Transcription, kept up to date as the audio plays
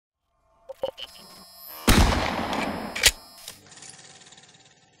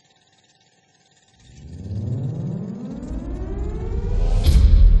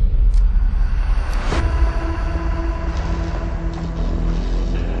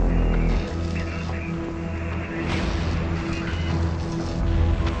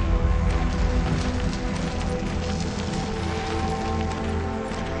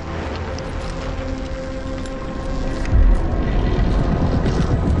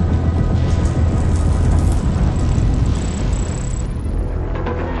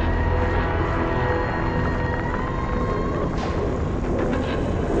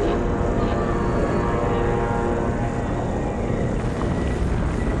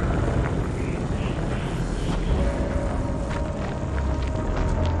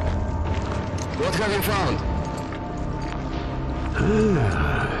have you found?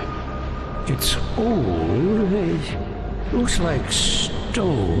 It's old. It looks like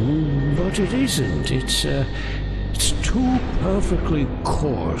stone, but it isn't. It's too perfectly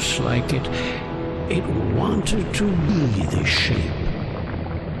coarse, like it wanted to be this shape.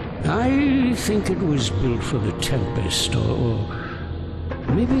 I think it was built for the Tempest, or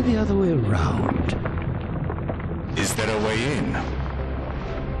maybe the other way around. Is there a way in?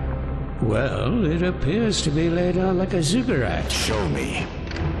 Well, it appears to be laid out like a ziggurat. Show me.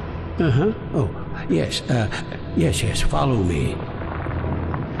 Uh-huh. Oh, yes, yes, follow me.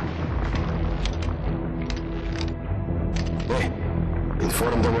 Hey,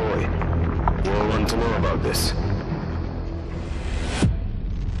 inform the Roy. We'll want to know about this.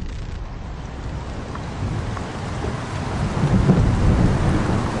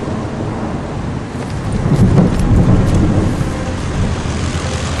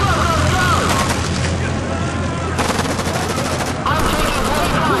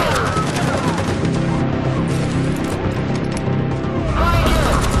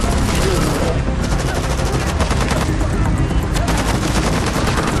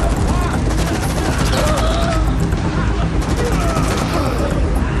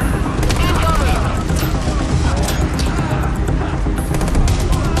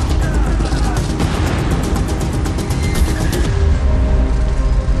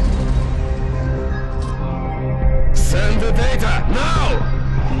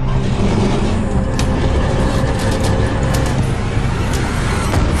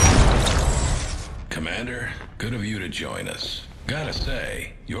 Join us. Gotta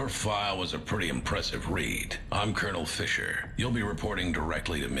say, your file was a pretty impressive read. I'm Colonel Fisher. You'll be reporting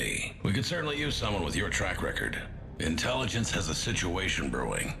directly to me. We could certainly use someone with your track record. Intelligence has a situation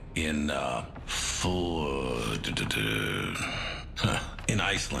brewing in, in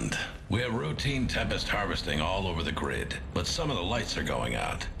Iceland. We have routine Tempest harvesting all over the grid, but some of the lights are going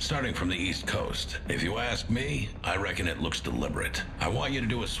out, starting from the east coast. If you ask me, I reckon it looks deliberate. I want you to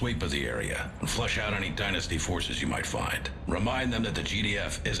do a sweep of the area and flush out any Dynasty forces you might find. Remind them that the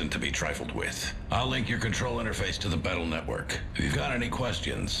GDF isn't to be trifled with. I'll link your control interface to the battle network. If you've got any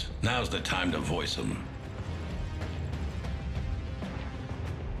questions, now's the time to voice them.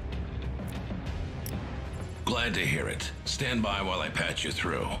 Glad to hear it. Stand by while I patch you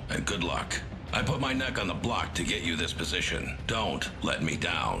through, and good luck. I put my neck on the block to get you this position. Don't let me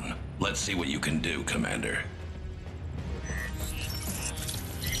down. Let's see what you can do, Commander.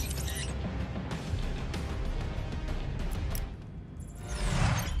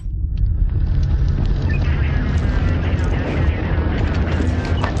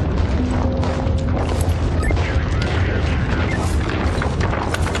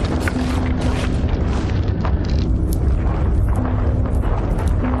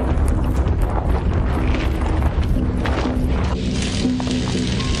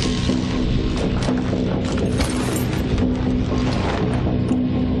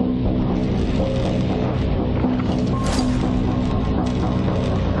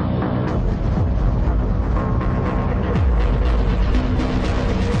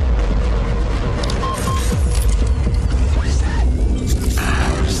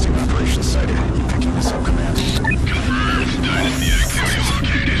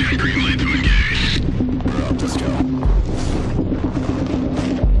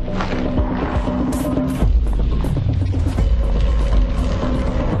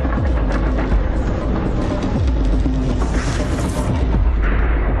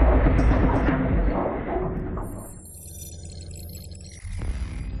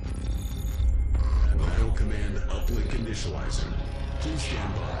 Initializing. Please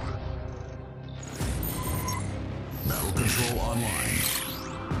stand by. Battle control online.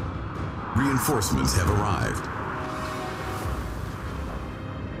 Reinforcements have arrived.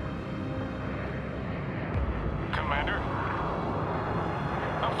 Commander?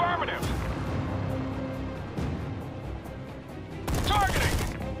 Affirmative! Targeting!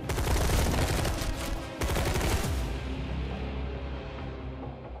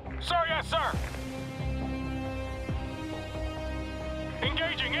 Sir, yes, sir!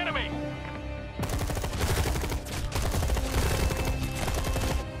 Engaging enemy!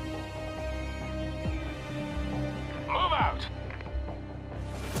 Move out!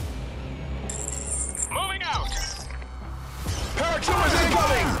 Moving out! Paratroopers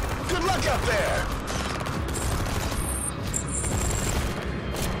incoming! Good luck up there!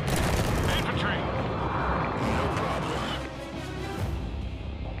 Infantry! No problem.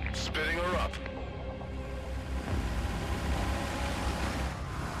 Spitting her up.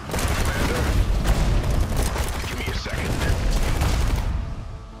 Commander? Give me a second.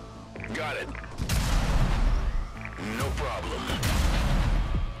 Got it.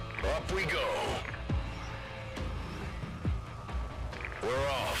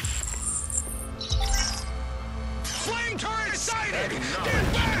 flame turret sighted! Get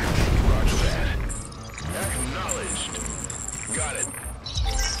Acknowledged. back! Roger that. Acknowledged. Got it.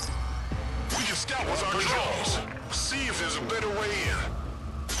 We can scout with our drones. See if there's a better way in.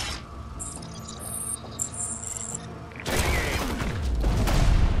 Taking aim.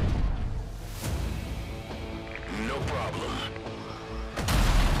 No problem.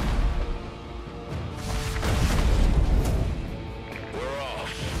 We're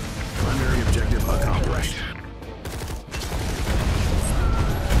off. Primary objective accomplished.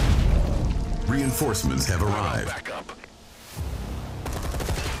 Reinforcements have arrived. Back up.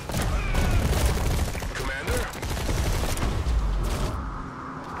 Commander?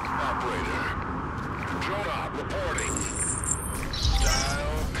 Operator. Drone op reporting.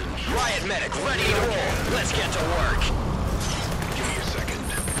 Style control. Riot medic, ready to roll. Let's get to work. Give me a second.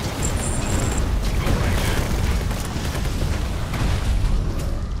 All right.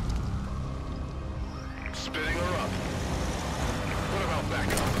 Spinning her up. What about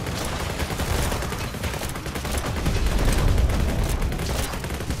backup?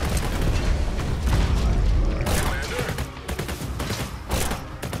 Commander?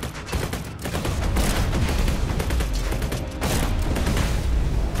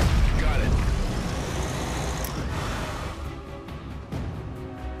 Got it.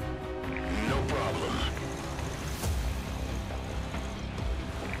 No problem.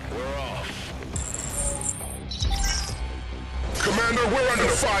 We're off. Commander, we're under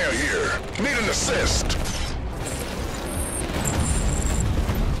fire here. Need an assist.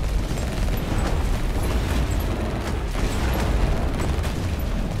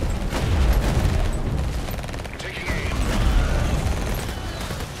 Taking aim.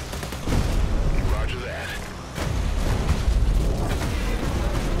 Roger that.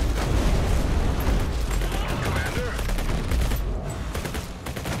 Commander?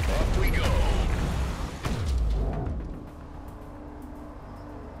 Up we go.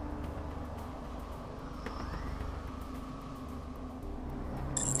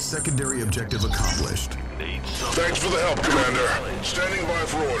 Secondary objective accomplished. Thanks for the help, Commander. Standing by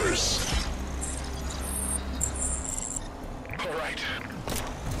for orders. All right.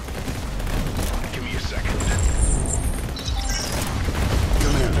 Give me a second.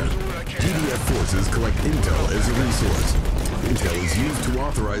 Commander, DDF forces collect intel as a resource. Intel is used to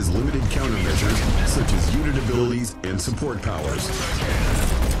authorize limited countermeasures such as unit abilities and support powers.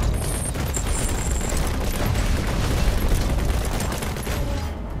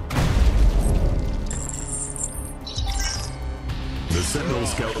 The Sentinel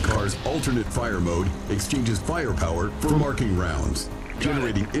Scout Car's alternate fire mode exchanges firepower for marking rounds,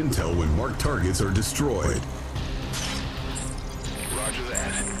 generating intel when marked targets are destroyed. Roger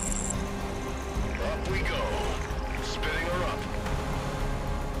that. Up we go. Spinning her up.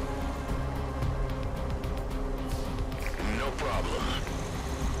 No problem.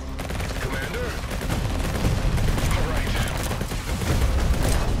 Commander? All right.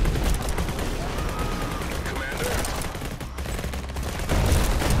 Commander?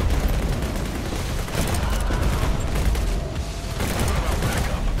 What about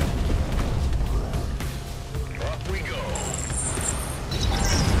backup? Up we go.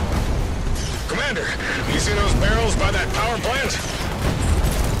 Commander, you see those barrels by that power plant?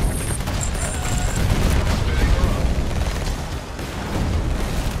 Spinning her up.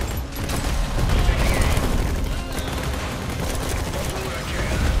 Taking aim. I'll do what I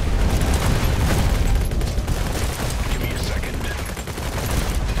can. Give me a second.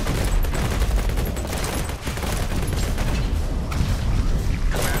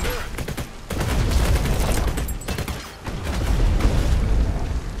 Commander?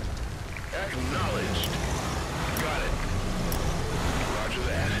 Acknowledged. Got it. Roger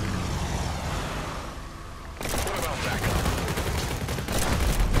that. What about backup?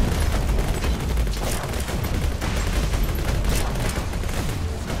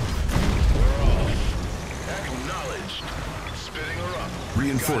 We're off. Acknowledged. Spinning her up.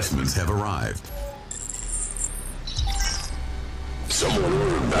 Reinforcements have arrived. Someone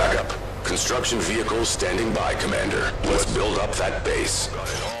ordered backup. Construction vehicles standing by, Commander. Let's build up that base. Got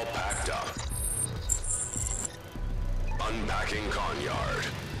it all packed up. Unpacking con yard.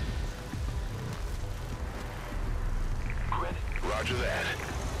 Roger that.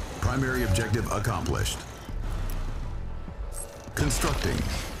 Primary objective accomplished. Constructing.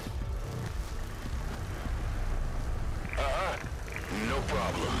 No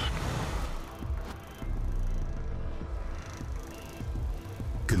problem.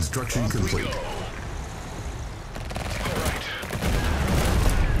 Construction complete. All right.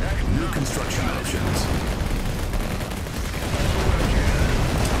 New construction options.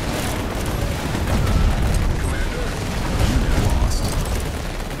 Commander?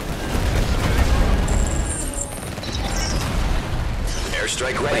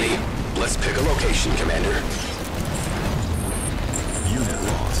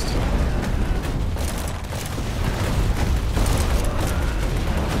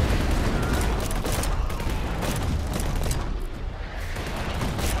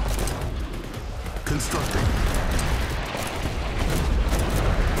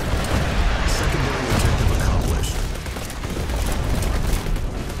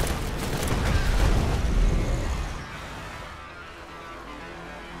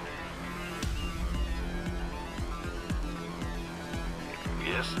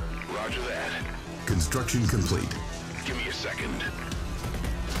 Yes, roger that. Construction complete. Give me a second.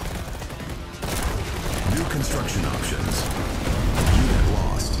 New construction options. Unit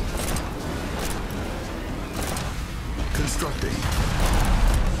lost. Constructing.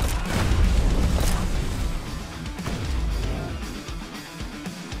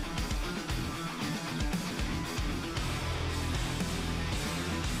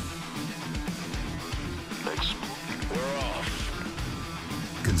 We're off.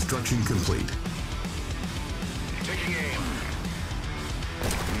 Construction complete. Taking aim.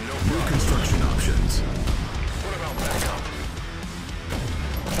 No New problem. construction options. What about backup?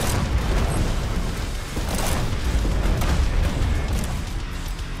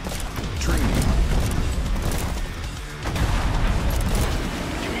 Training.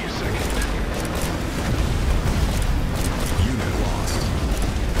 Give me a second. Unit lost.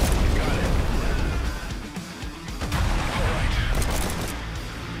 Got it. All right.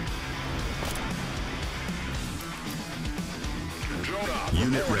 Drone up.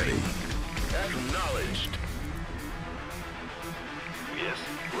 Unit ready. Acknowledged. Yes,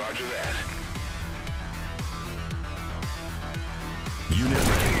 roger that. Unit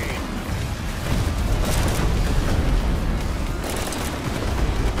ready.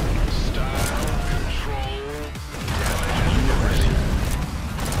 Style, control, damage. Unit ready.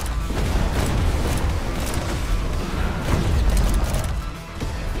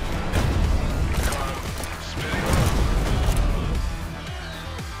 Spinning.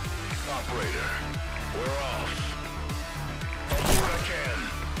 Operator, we're off. I'll do what I can.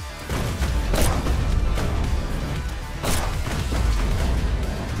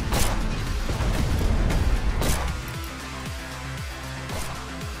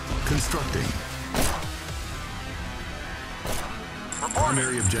 Constructing.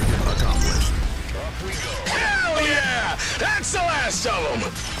 Primary objective accomplished. Off we go. Hell yeah! That's the last of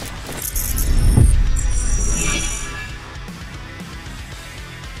them!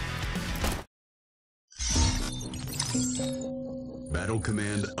 Battle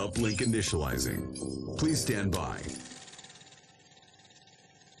command uplink initializing. Please stand by.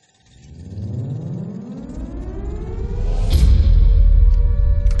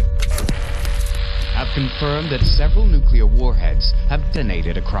 Have confirmed that several nuclear warheads have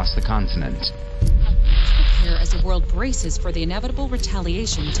detonated across the continent. Let's prepare as the world braces for the inevitable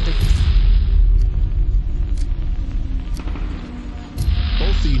retaliation to the...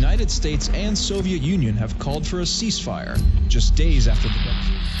 Both the United States and Soviet Union have called for a ceasefire, just days after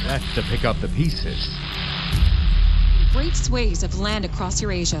the... Left to pick up the pieces. Great swathes of land across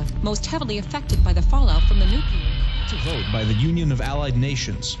Eurasia, most heavily affected by the fallout from the nuclear... To vote by the Union of Allied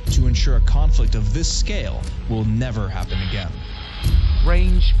Nations to ensure a conflict of this scale will never happen again.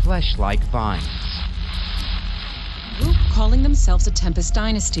 Strange flesh-like vines. A group calling themselves the Tempest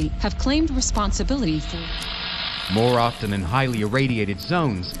Dynasty have claimed responsibility for... More often in highly irradiated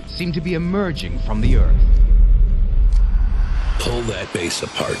zones, seem to be emerging from the Earth. Pull that base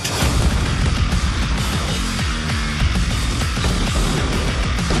apart.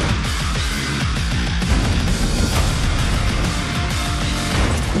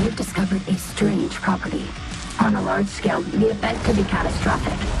 We've discovered a strange property. On a large scale, the event could be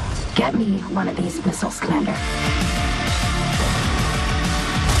catastrophic. Get me one of these missiles, Commander.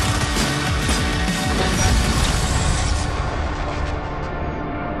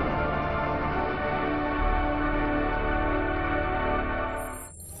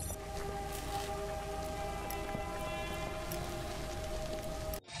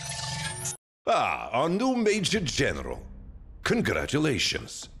 Ah, our new Major General.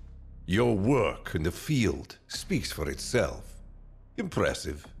 Congratulations. Your work in the field speaks for itself.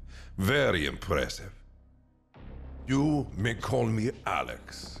 Impressive. Very impressive. You may call me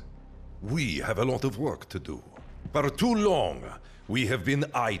Alex. We have a lot of work to do. For too long, we have been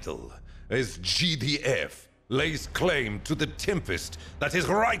idle, as GDF lays claim to the Tempest that is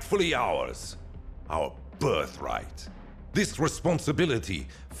rightfully ours. Our birthright. This responsibility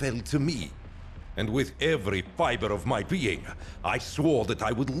fell to me. And with every fiber of my being, I swore that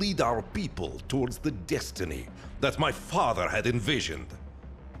I would lead our people towards the destiny that my father had envisioned.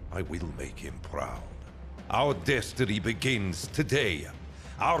 I will make him proud. Our destiny begins today.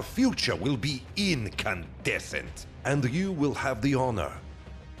 Our future will be incandescent, and you will have the honor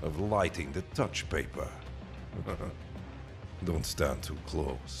of lighting the touch paper. Don't stand too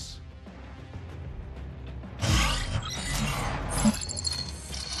close.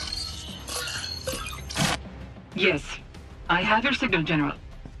 Yes, I have your signal, General.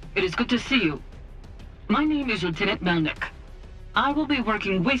 It is good to see you. My name is Lieutenant Melnick. I will be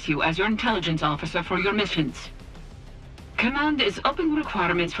working with you as your intelligence officer for your missions. Command is upping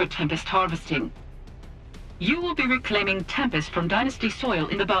requirements for Tempest harvesting. You will be reclaiming Tempest from Dynasty soil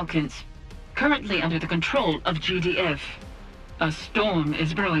in the Balkans, currently under the control of GDF. A storm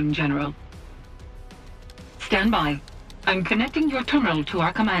is brewing, General. Stand by. I'm connecting your terminal to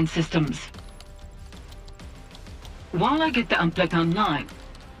our command systems. While I get the Amplet online,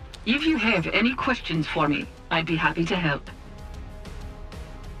 if you have any questions for me, I'd be happy to help.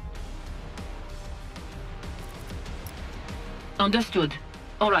 Understood.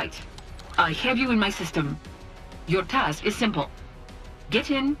 All right. I have you in my system. Your task is simple.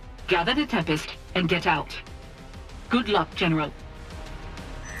 Get in, gather the Tempest, and get out. Good luck, General.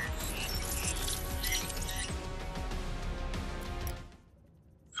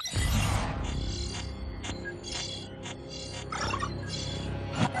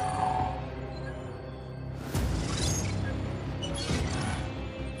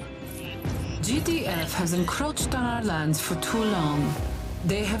 GDF has encroached on our lands for too long.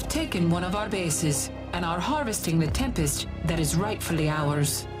 They have taken one of our bases and are harvesting the Tempest that is rightfully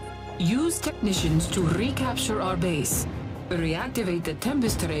ours. Use technicians to recapture our base. Reactivate the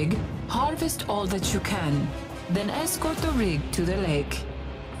Tempest rig, harvest all that you can, then escort the rig to the lake.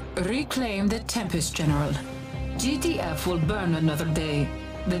 Reclaim the Tempest, General. GDF will burn another day.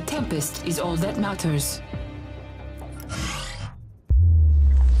 The Tempest is all that matters.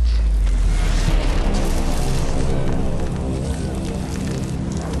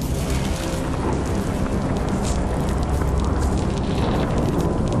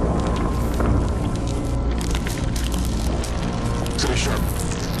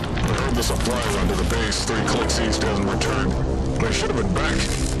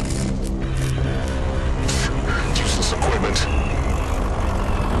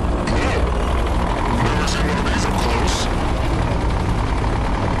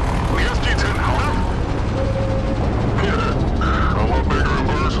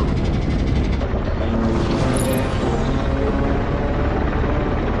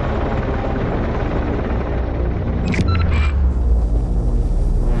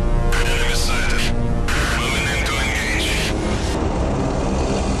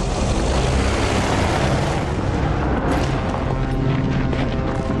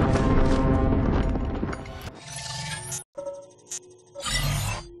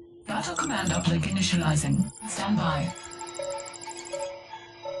 Stand by.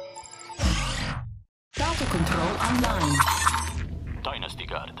 Data control online. Dynasty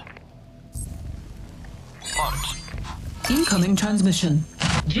guard. March. Incoming transmission.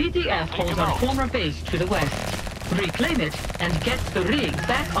 GDF holds our former base to the west. Reclaim it and get the rig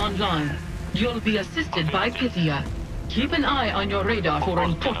back online. You'll be assisted by Pythia. Keep an eye on your radar for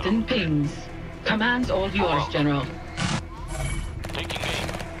important pings. Command's all yours, General. Taking aim.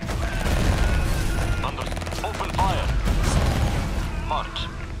 Open fire. March.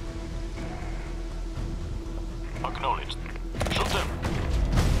 Acknowledged. Shoot them.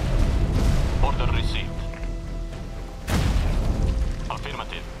 Order received.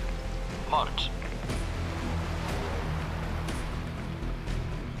 Affirmative. March.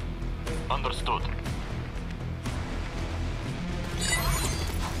 Understood.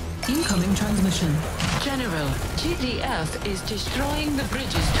 Incoming transmission. General, GDF is destroying the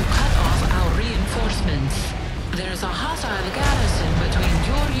bridges to cut off our reinforcements. There's a hostile garrison between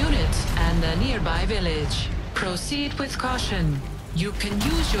your units and the nearby village. Proceed with caution. You can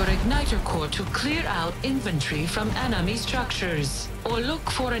use your igniter core to clear out infantry from enemy structures, or look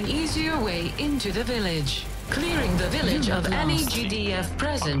for an easier way into the village. Clearing the village of any GDF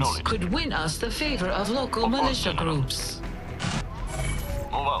presence could win us the favor of local militia groups.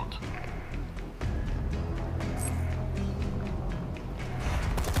 Move out.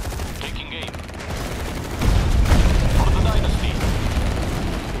 Taking aim. For the Dynasty.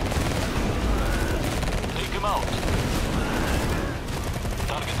 Take him out.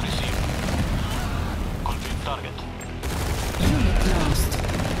 Target received. Confirm target. Unit lost.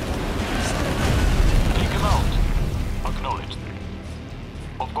 Take him out. Acknowledged.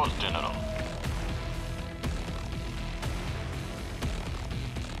 Of course, General.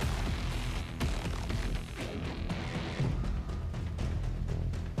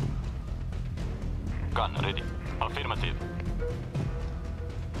 Gun ready. Affirmative.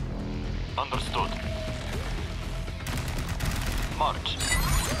 Understood. March.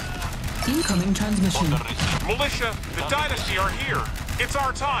 Incoming transmission. Militia, the Dynasty are here. It's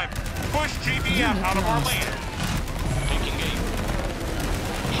our time. Push GDF out of our land. Taking aim.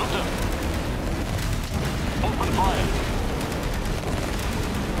 Shoot them. Open fire.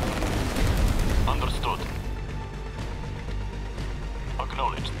 Understood.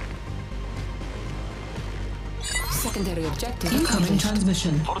 Acknowledged. Secondary objective. Objective incoming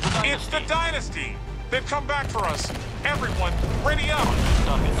transmission. It's the Dynasty! They've come back for us! Everyone, ready up!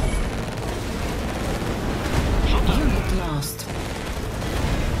 Unit lost.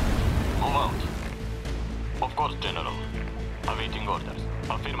 Move out. Of course, General. Awaiting orders.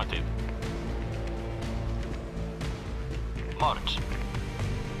 Affirmative. March.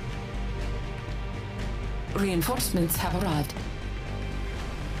 Reinforcements have arrived.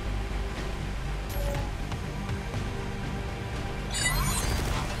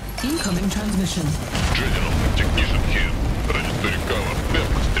 Incoming transmission. General, technician here. Ready to recover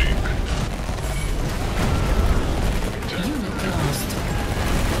Pepper Streak. Unit lost.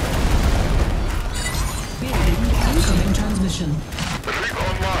 Incoming transmission. Rig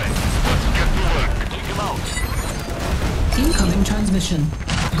online. Let's get to work. Take him out. Incoming transmission.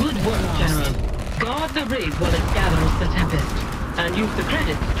 Good work, General. Guard the rig while it gathers the Tempest, and use the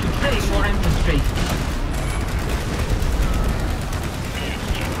credits to train more infantry.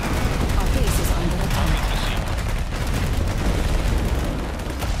 Our base is under attack.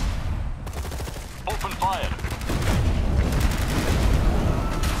 Open fire.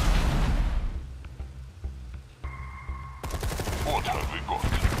 What have we got?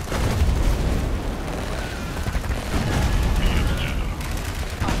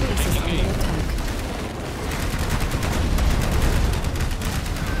 Our base is under attack.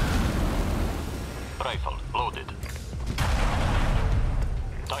 Rifle loaded.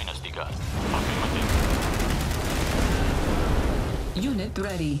 Dynasty gun. Affirmative. Unit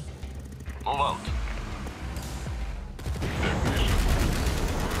ready. Move out.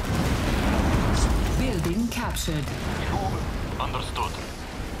 Building captured. Understood.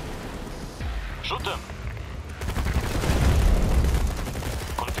 Shoot them.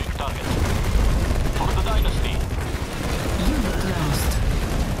 Confirm target. For the Dynasty. Unit lost.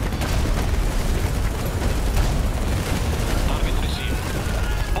 Target received.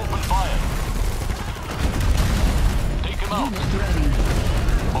 Open fire. Take him out. Unit ready.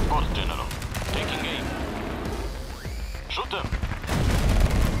 Of course, General. Taking aim. Shoot them.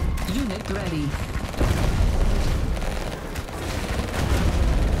 Unit ready.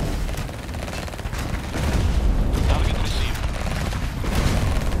 Target received.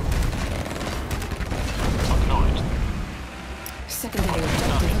 Acknowledged. Secondary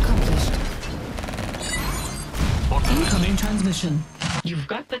objective accomplished. Incoming transmission. You've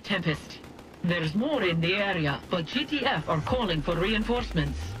got the Tempest. There's more in the area, but GTF are calling for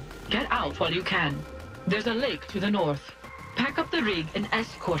reinforcements. Get out while you can. There's a lake to the north. Pack up the rig and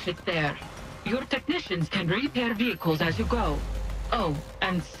escort it there. Your technicians can repair vehicles as you go. Oh,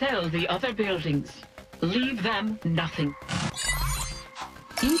 and sell the other buildings. Leave them nothing.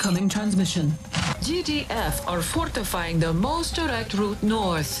 Incoming transmission. GTF are fortifying the most direct route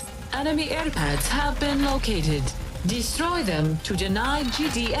north. Enemy airpads have been located. Destroy them to deny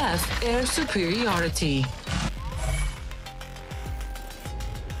GTF air superiority.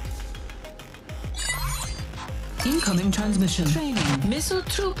 Incoming transmission. Training. Missile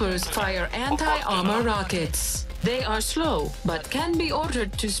troopers fire anti-armor rockets. They are slow, but can be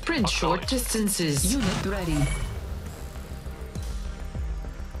ordered to sprint short distances. Unit ready.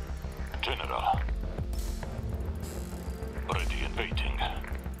 General. Ready and waiting.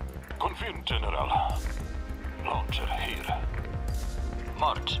 Confirm, General. Launcher here.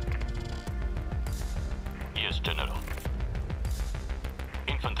 March. Yes, General.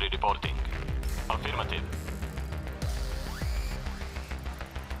 Infantry reporting. Affirmative.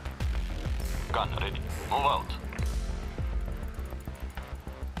 Gun ready. Move out.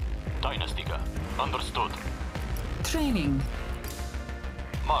 Dynasty gun. Understood. Training.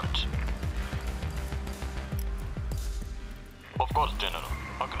 March. Of course, General.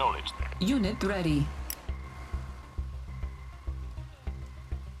 Acknowledged. Unit ready.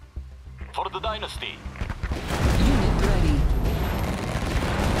 For the Dynasty. Unit ready.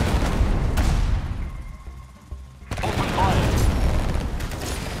 Open fire.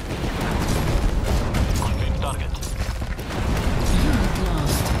 Confirm target. Unit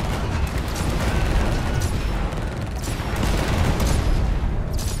lost.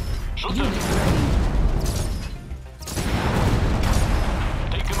 Shoot Unit them. ready.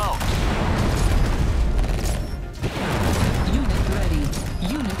 Take him out. Unit ready.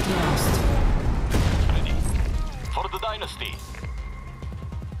 Unit lost. Ready. For the Dynasty.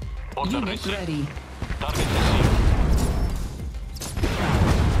 Order Unit received. ready. Target received.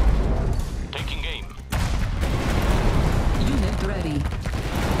 Taking aim. Unit ready.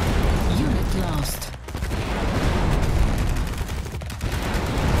 Unit lost.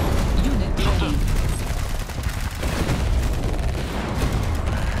 Unit ready.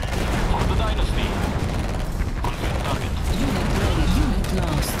 For the Dynasty. Confirm target.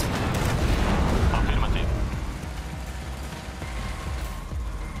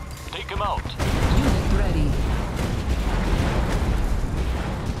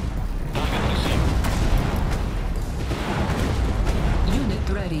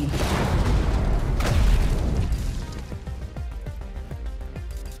 ready.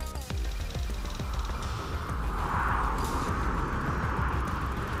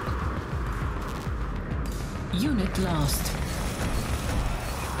 Unit lost.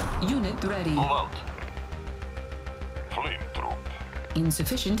 Unit ready. Move out. Flame troop.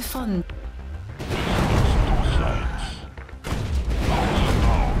 Insufficient fund. Two sides. House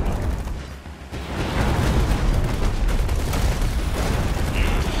down.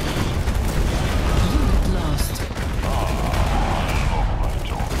 Unit lost. Love my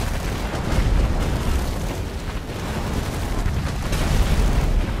job.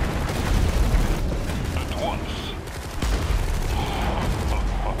 At once.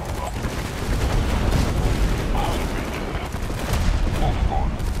 Of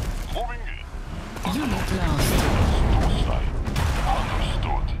course. Moving in. Unit lost. Two side.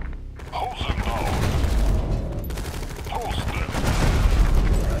 Understood. Hold them down. Post them.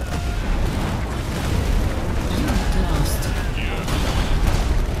 Unit lost. Yes.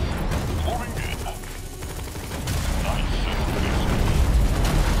 Moving in. Nice and crispy.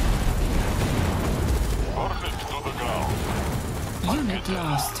 Burn it to the ground. Unit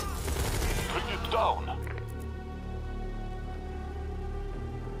lost. Bring it down.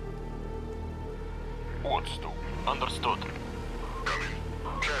 What's to? Understood. Coming.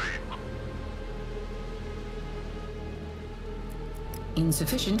 Carry.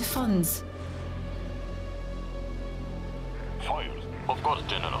 Insufficient funds. Fire. Of course,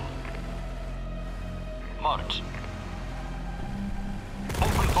 General. March.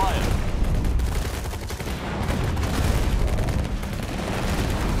 Open fire.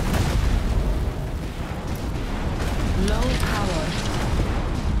 Low power.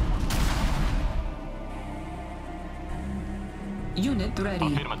 Unit ready.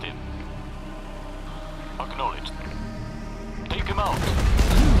 Affirmative. Acknowledged. Take him out.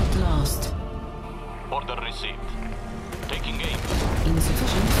 Unit lost. Order received. Taking aim.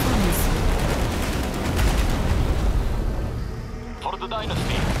 Insufficient funds. For the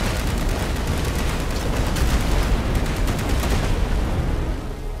Dynasty.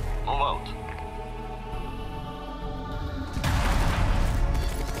 Move out.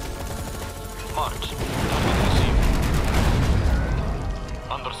 March. Target received.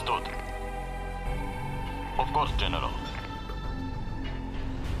 Understood. Of course, General.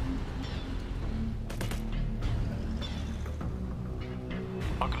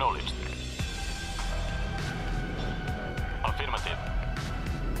 Acknowledged. Affirmative.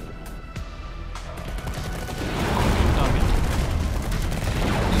 Confirm target.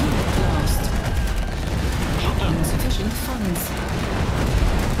 Unit lost. Shoot them. Insufficient funds.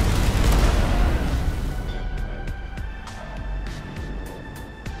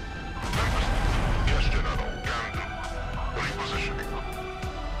 Yes, General. Can do. Repositioning.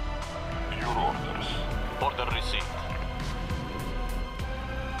 Your orders. Order received.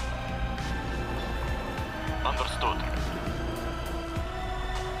 Understood.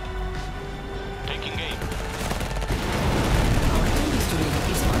 Taking aim. Our industry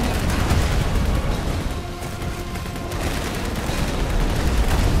is under attack.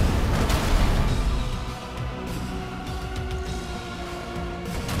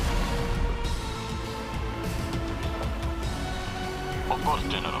 Of course,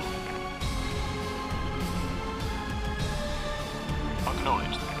 General.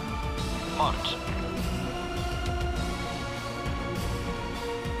 Acknowledged. March.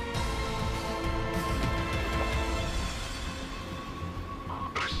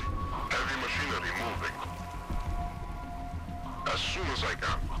 Receive. Heavy machinery moving. As soon as I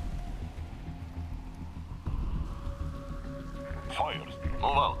can. Fire.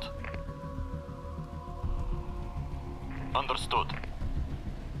 Move out. Understood.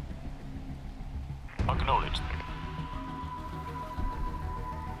 Acknowledged.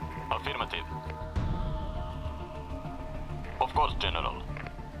 Affirmative. Of course, General.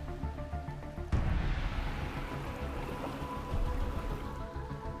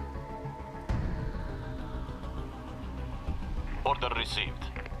 Order received.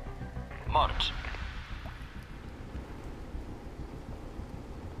 March.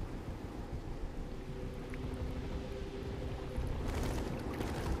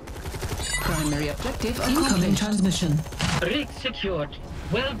 Primary objective Incoming accomplished. transmission. Rig secured.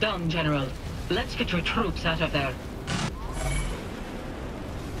 Well done, General. Let's get your troops out of there.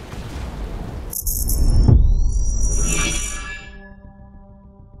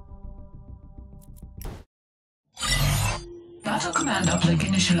 Battle command uplink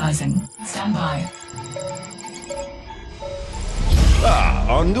initializing. Stand by. Ah,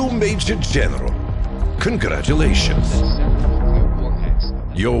 our new Major General. Congratulations. That several nuclear warheads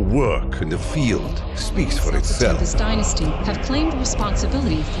Your work in the field speaks for The itself. Tempest Dynasty have claimed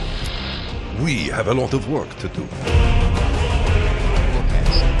responsibility for... We have a lot of work to do.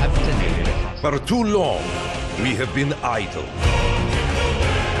 Warheads have detonated across. For too long, we have been idle.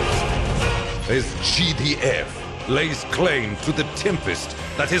 As GDF lays claim to the Tempest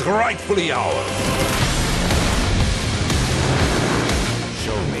that is rightfully ours.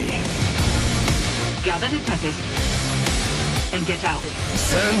 Show me. Gather the Tempest and get out.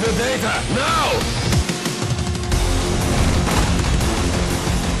 Send the data, now!